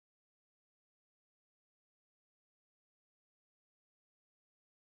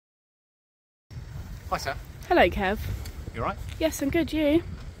Hi Sam. Hello, Kev. You alright? Yes, I'm good. You?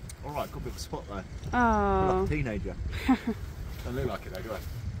 Alright, got a bit of a spot there. Oh. Like a teenager. Don't look like it though, do I?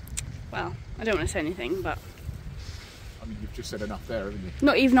 Well, I don't want to say anything, but I mean, you've just said enough there, haven't you?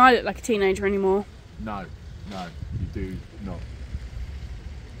 not even I look like a teenager anymore. No, you do not.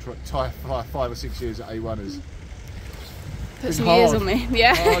 Try 5 or 6 years at A1 Put some years on me.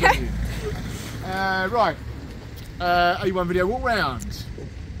 Yeah. Hard, haven't you? Right. A1 video walk round.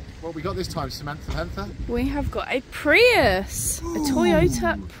 What we got this time, Samantha Panther? We have got a Prius. Ooh. A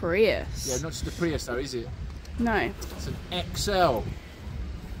Toyota Prius. Yeah, not just a Prius though, is it? No. It's an XL.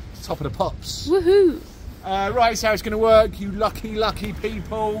 Top of the pops. Woohoo. Right, so how it's going to work, you lucky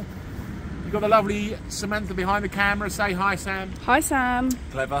people. You've got the lovely Samantha behind the camera. Say hi, Sam. Hi, Sam.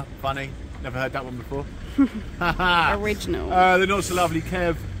 Clever, funny. Never heard that one before. Original. The not so lovely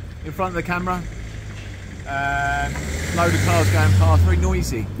Kev in front of the camera. Load of cars going past, very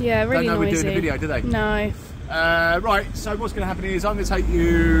noisy. Yeah, really Don't know noisy. we're doing a video, do they? No. Right, so what's going to happen is I'm going to take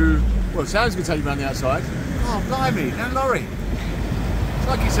you, well, Sam's going to take you around the outside. Oh, blimey, no lorry. It's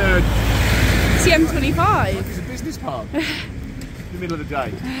like it's a... It's the M25. Like it's a business park. In the middle of the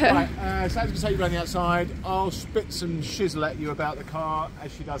day. Right, Sam's going to take you around the outside. I'll spit some shizzle at you about the car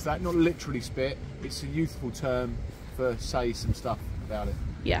as she does that. Not literally spit, it's a youthful term for say some stuff about it.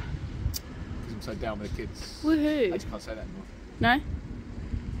 Yeah. Because I'm so down with the kids. Woohoo. I just can't say that anymore. No?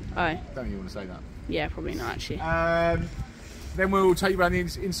 Oh. Don't think you want to say that. Yeah, probably not actually. Then we'll take you around the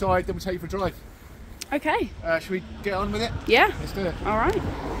inside, then we'll take you for a drive. Okay. Should we get on with it? Yeah. Let's do it. Alright.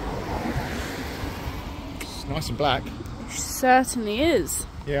 It's nice and black. Certainly is.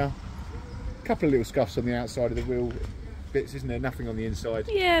 Yeah. A couple of little scuffs on the outside of the wheel bits, isn't there? Nothing on the inside.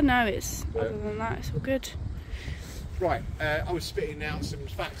 Yeah, no, it's other than that, it's all good. Right, I was spitting out some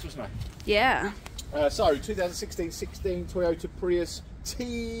facts, wasn't I? Yeah. So, 2016 Toyota Prius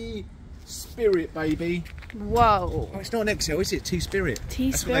T Spirit, baby. Whoa. Oh, it's not an XL, is it? T Spirit.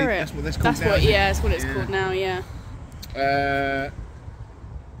 T Spirit. That's what that's called now. Yeah, that's what it's called now. Yeah.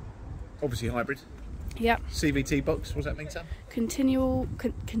 Obviously hybrid. Yep. CVT box. What does that mean, Sam? Continuous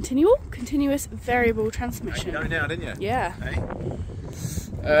variable transmission. You know now, didn't you? Yeah. Hey?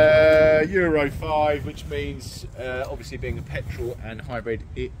 Euro 5, which means obviously being a petrol and hybrid,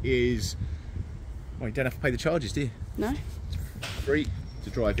 it is. Well, you don't have to pay the charges, do you? No. It's free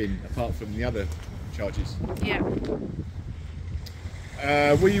to drive in, apart from the other charges. Yeah.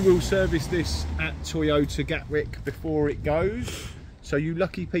 We will service this at Toyota Gatwick before it goes. So you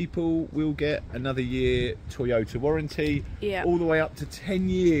lucky people will get another year Toyota warranty, all the way up to 10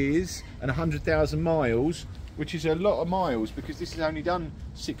 years and 100,000 miles, which is a lot of miles because this has only done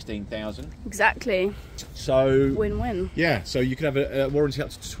 16,000. Exactly. So win-win. Yeah, so you could have a warranty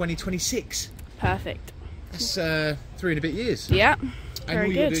up to 2026. Perfect. That's 3 and a bit years. Yeah. And all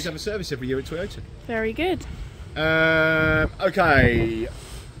you got to do is have a service every year at Toyota. Very good. Okay. I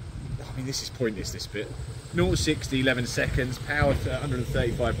mean, this is pointless, this bit. 0 to 60, 11 seconds, power to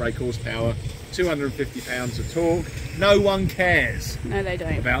 135 brake horsepower, 250 pounds of torque. No one cares. No, they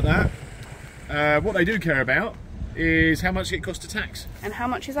don't. About that. What they do care about is how much it costs to tax. And how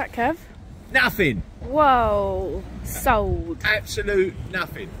much is that, Kev? Nothing. Whoa. Sold. Absolute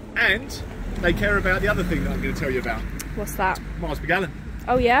nothing. And they care about the other thing that I'm going to tell you about. What's that? Miles per gallon.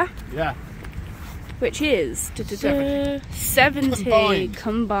 Oh, yeah? Yeah. Which is 70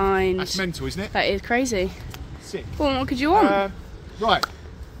 combined. That's mental, isn't it? That is crazy. Sick. Well, what could you want? Right.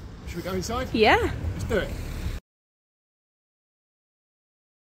 Should we go inside? Yeah. Let's do it.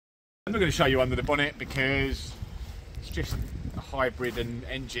 I'm not going to show you under the bonnet because it's just a hybrid and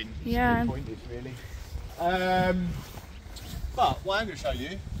engine. Yeah. It's pointless, really. But what I'm going to show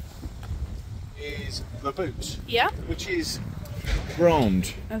you is the boot. Yeah. Which is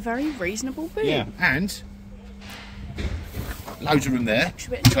grand. A very reasonable boot. Yeah, and loads of room there,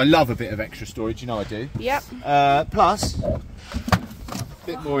 which I love a bit of extra storage, you know I do. Yep. Plus, a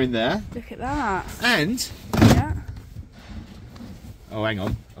bit more in there. Look at that. And, yeah. Oh, hang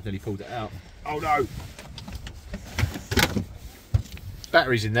on, I've nearly pulled it out. Oh no.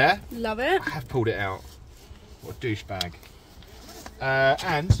 Batteries in there. Love it. I have pulled it out. What a douchebag.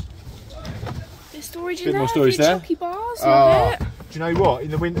 And there's storage in bit there. more storage there. Chocky bars. Love it. Do you know what? In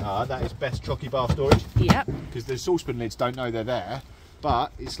the winter, that is best chocky bar storage. Yep. Because the saucepan lids don't know they're there,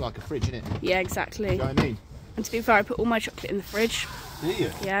 but it's like a fridge, isn't it? Yeah, exactly. Do you know what I mean? And to be fair, I put all my chocolate in the fridge. Do you?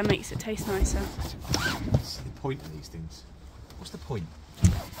 Yeah, it makes it taste nicer. What's the point of these things? What's the point?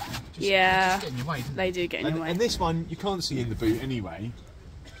 Just get in your way, don't they do get in your way. And this one, you can't see in the boot anyway.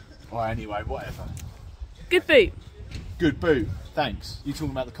 Or anyway, whatever. Good boot. Good boot. Thanks. You talking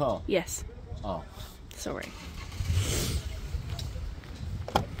about the car? Yes. Oh. Sorry.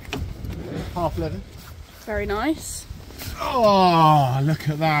 Half 11. Very nice. Oh, look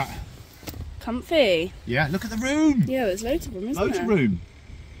at that. Comfy. Yeah, look at the room. Yeah, there's loads of room, isn't there? Loads of room.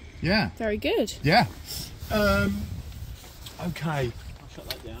 Yeah. Very good. Yeah. Okay. I'll shut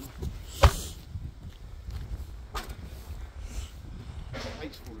that down.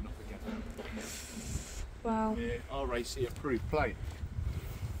 Plate's falling off again. Wow. Yeah, RAC approved plate.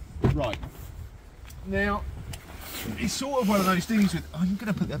 Right. Now, it's sort of one of those things with... I'm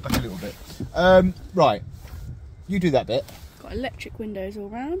going to put that back a little bit. Right. You do that bit. Got electric windows all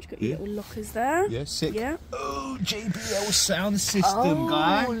round. You've got your little lockers there. Yeah, sick. Yeah. Oh, JBL sound system,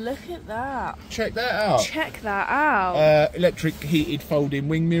 guy. Oh, look at that. Check that out. Check that out. Electric heated folding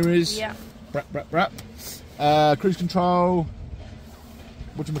wing mirrors. Yeah. Brap, brap, brap. Cruise control.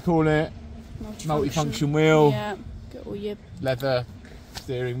 Whatchamacallit? Multi-function wheel. Yeah. Got all your... Leather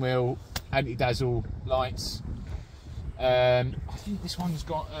steering wheel. Anti-dazzle lights. I think this one's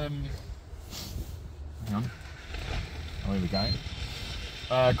got... hang on. Oh, here we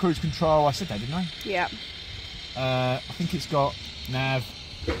go. Cruise control, I said that, didn't I? Yeah. I think it's got nav.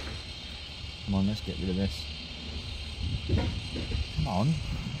 Come on, let's get rid of this. Come on.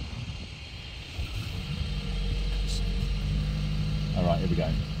 Alright, here we go.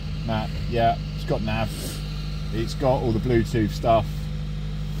 Map, yeah, it's got nav. It's got all the Bluetooth stuff.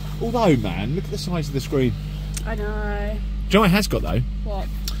 Although, man, look at the size of the screen. I know. Do you know what it has got, though? What?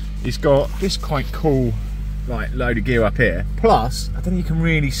 It's got this quite cool... Like load of gear up here. Plus, I don't know if you can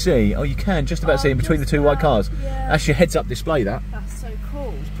really see. Oh, you can just about see in between the two white cars. Yeah. That's your heads-up display. That's so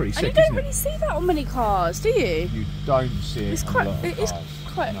cool. It's pretty sick. And you don't isn't really see that on many cars, do you? You don't see it. It's on quite. a lot of It is cars.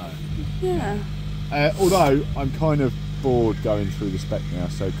 quite. No. Yeah. Although I'm kind of bored going through the spec now,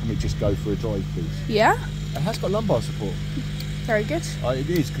 so can we just go for a drive, please? Yeah. It has got lumbar support. Very good. It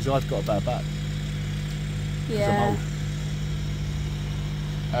is because I've got a bad back. Yeah.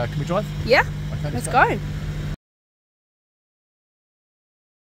 Can we drive? Yeah. Okay, let's go.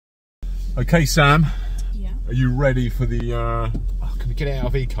 Okay, Sam. Yeah. Are you ready for the? Can we get it out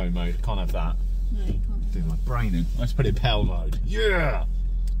of eco mode? Can't have that. No, you can't. Do my brain in. Let's put it in power mode. Yeah,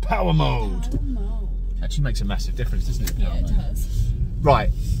 power mode. Power mode. Actually makes a massive difference, doesn't it? Yeah, it does.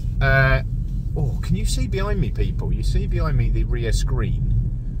 Right. Oh, can you see behind me, people? You see behind me the rear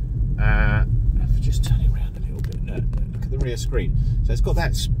screen. If I just turn it around a little bit. Look at the rear screen. So it's got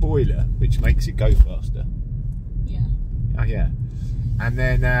that spoiler, which makes it go faster. Yeah. Oh yeah. And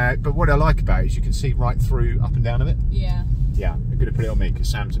then, but what I like about it is you can see right through, up and down of it. Yeah. Yeah, I'm going to put it on me because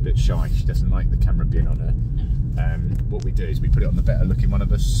Sam's a bit shy. She doesn't like the camera being on her. No. What we do is we put it on the better looking one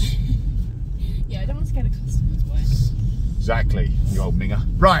of us. Yeah, I don't want to scare the customers away. Exactly, you old minger.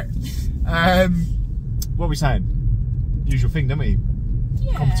 Right, what are we saying? Usual thing, don't we?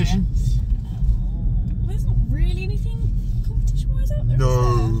 Yeah. Competition? There's not really anything competition-wise out there.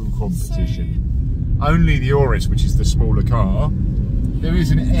 No competition. So... Only the Auris, which is the smaller car. There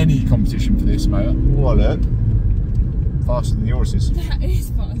isn't any competition for this motor. Oh, look. Faster than the Auris is. That is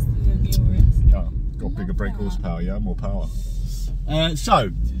faster than the Auris. Yeah, got bigger brake horsepower, yeah, more power.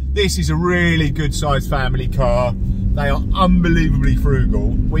 So, this is a really good sized family car. They are unbelievably frugal.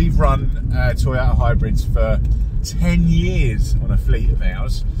 We've run Toyota hybrids for 10 years on a fleet of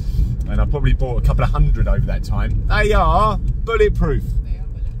ours. And I probably bought a couple of hundred over that time. They are bulletproof. They are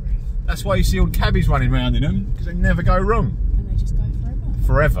bulletproof. That's why you see all the cabbies running around in them, because they never go wrong. And they just go forever.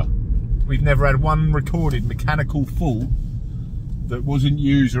 Forever. We've never had one recorded mechanical fault that wasn't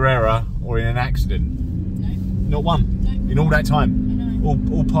user error or in an accident. No. Not one. No. In all that time. I know.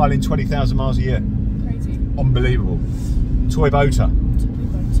 All piling 20,000 miles a year. Crazy. Unbelievable. Toyota.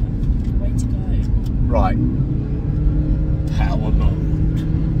 Way to go. Right. Power mode.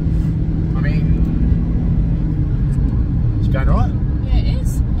 I mean, it's going alright. Yeah, it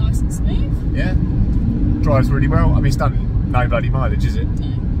is. Nice and smooth. Yeah. Drives really well. I mean, it's done no bloody mileage, is it? No.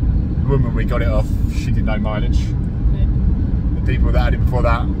 The woman we got it off, she did no mileage. No. The people that had it before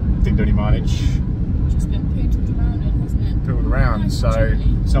that didn't do any mileage. Just been poodled around it, hasn't it? Poodled around. Nice, So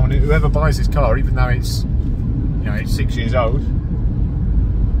gently. whoever buys this car, even though it's, you know, it's 6 years old,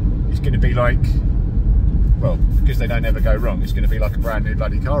 it's going to be like, well, because they don't ever go wrong, it's going to be like a brand new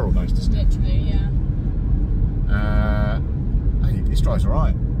bloody car almost, isn't it? Literally, yeah. This drives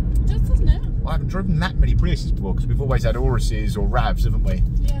alright. It does, doesn't it? I haven't driven that many Priuses before because we've always had Aurises or Ravs, haven't we?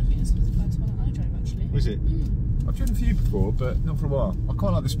 Yeah, I think this was the first one that I drove actually. Was it? Mm. I've driven a few before, but not for a while. I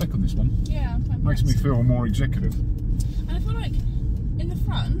quite like the spec on this one. Yeah, I'm quite Makes me impressed. feel more executive. And I feel like in the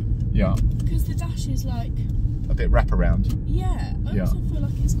front, Yeah. because the dash is like, A bit wraparound. yeah, I Yeah. also feel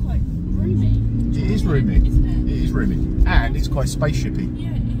like it's quite roomy. It is roomy. Isn't it? It is roomy. And it's quite spaceshipy.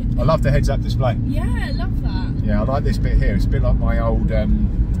 Yeah, I love the heads-up display. yeah, I love that. Yeah, I like this bit here. It's a bit like my old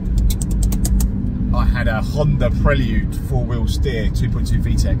I had a Honda Prelude 4-wheel steer 2.2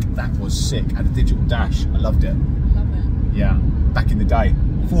 VTEC. That was sick. Had a digital dash. I loved it. Love it. Yeah, back in the day.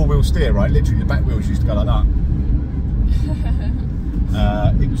 4-wheel steer, right? Literally the back wheels used to go like that.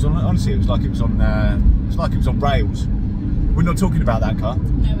 It was on, honestly, it was like it was on rails. We're not talking about that car.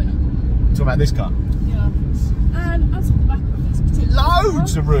 No, we're not. We're talking about this car. Yeah. And as for the back of this particular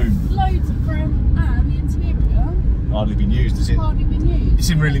Loads of room. Loads of room, and the interior Hardly been used, is it? hardly been used. It's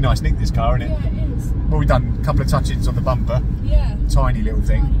in really nice nick, this car, isn't it? Yeah, it is. Well, we've done a couple of touch-ins on the bumper. Yeah. Tiny little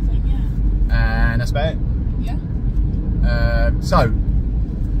thing. Tiny thing, And that's about it. yeah. So,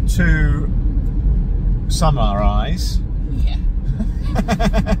 to summarise, Yeah.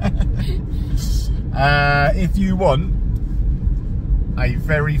 if you want a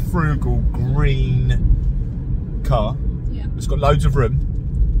very frugal green car that's got loads of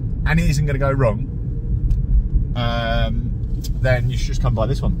room and it isn't going to go wrong, then you should just come buy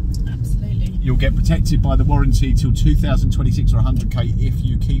this one. Absolutely. You'll get protected by the warranty till 2026 or 100k if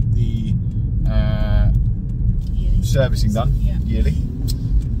you keep the servicing done yearly.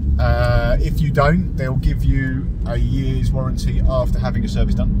 If you don't, they'll give you a year's warranty after having a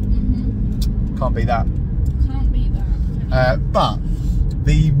service done. Can't beat that. Can't beat that. But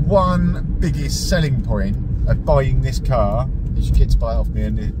the one biggest selling point of buying this car is you get to buy it off me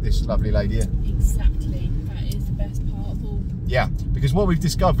and this lovely lady here. Exactly. That is the best part of all. Yeah, because what we've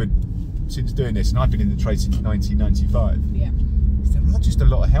discovered since doing this, and I've been in the trade since 1995, is there are just a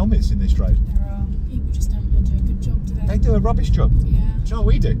lot of helmets in this trade. There are. People just don't do a good job today. They do a rubbish job. Yeah. Do you know what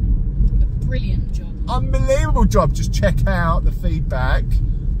we do? A brilliant job. Unbelievable job. Just check out the feedback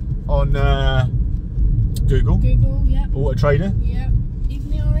on Google. Google, yeah. Auto Trader. Yeah.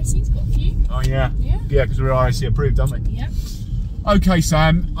 Even the RAC's got a few. Oh yeah. Yeah. Yeah, because we're RAC approved, aren't we? Yeah. Okay,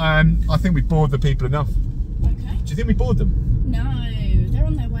 Sam. I think we've bored the people enough. Okay. Do you think we bored them? No, they're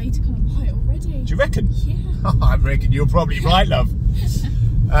on their way to come and buy it already. Do you reckon? Yeah. I reckon you're probably right, love.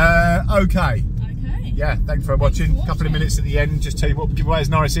 Okay. Okay. Yeah, thanks for watching. A couple of minutes at the end, just tell you what we give away as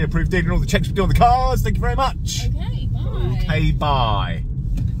an RAC approved dealer and all the checks we do on the cars. Thank you very much. Okay, bye. Okay, bye.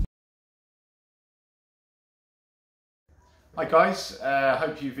 Hi guys,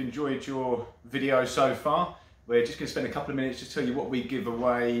 hope you've enjoyed your video so far. We're just going to spend a couple of minutes just tell you what we give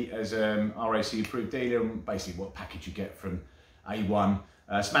away as RAC approved dealer and basically what package you get from A1.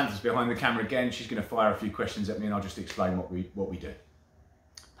 Samantha's behind the camera again. She's going to fire a few questions at me and I'll just explain what we do.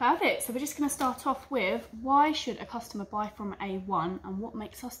 Perfect. So we're just going to start off with, why should a customer buy from A1 and what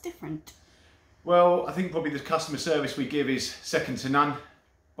makes us different? Well, I think probably the customer service we give is second to none.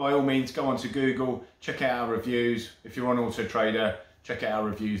 By all means, go onto Google, check out our reviews. If you're on Auto Trader, check out our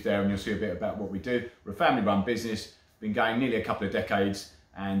reviews there and you'll see a bit about what we do. We're a family-run business, been going nearly a couple of decades,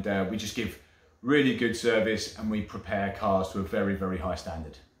 and we just give really good service and we prepare cars to a very, very high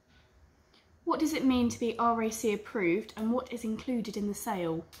standard. What does it mean to be RAC approved and what is included in the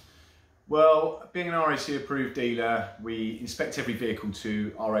sale? Well, being an RAC approved dealer, we inspect every vehicle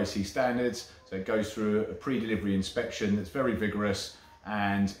to RAC standards. So it goes through a pre-delivery inspection that's very vigorous,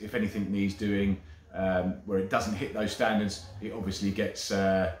 and if anything needs doing where it doesn't hit those standards, it obviously gets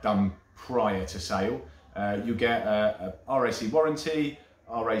done prior to sale. You get a RAC warranty,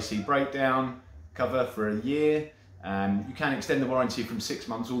 RAC breakdown cover for a year. You can extend the warranty from 6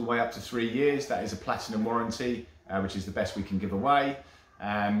 months all the way up to 3 years. That is a platinum warranty, which is the best we can give away.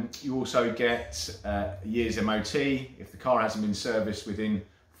 You also get a year's MOT if the car hasn't been serviced within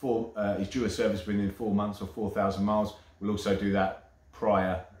is due a service within 4 months or 4,000 miles. We'll also do that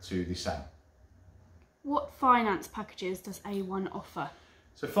prior to the sale. What finance packages does A1 offer?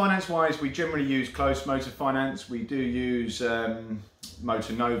 So finance-wise, we generally use close motor finance. We do use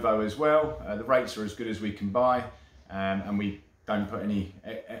Motor Novo as well. The rates are as good as we can buy, and we don't put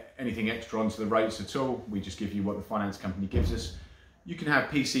anything extra onto the rates at all. We just give you what the finance company gives us. You can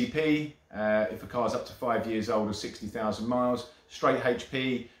have PCP if a car's up to 5 years old or 60,000 miles. Straight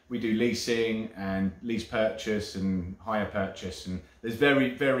HP, we do leasing and lease purchase and hire purchase, and there's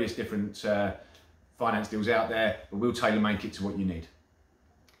various different finance deals out there, but we'll tailor make it to what you need.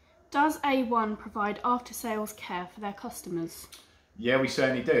 Does A1 provide after-sales care for their customers? Yeah, we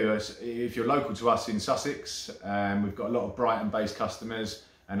certainly do. If you're local to us in Sussex, we've got a lot of Brighton-based customers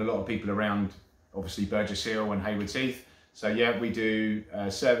and a lot of people around, obviously, Burgess Hill and Haywards Heath. So yeah, we do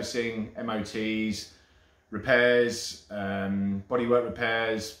servicing, MOTs, repairs, bodywork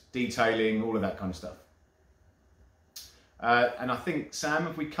repairs, detailing, all of that kind of stuff. And I think, Sam,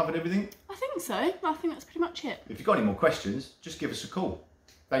 have we covered everything? I think so. I think that's pretty much it. If you've got any more questions, just give us a call.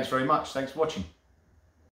 Thanks very much. Thanks for watching.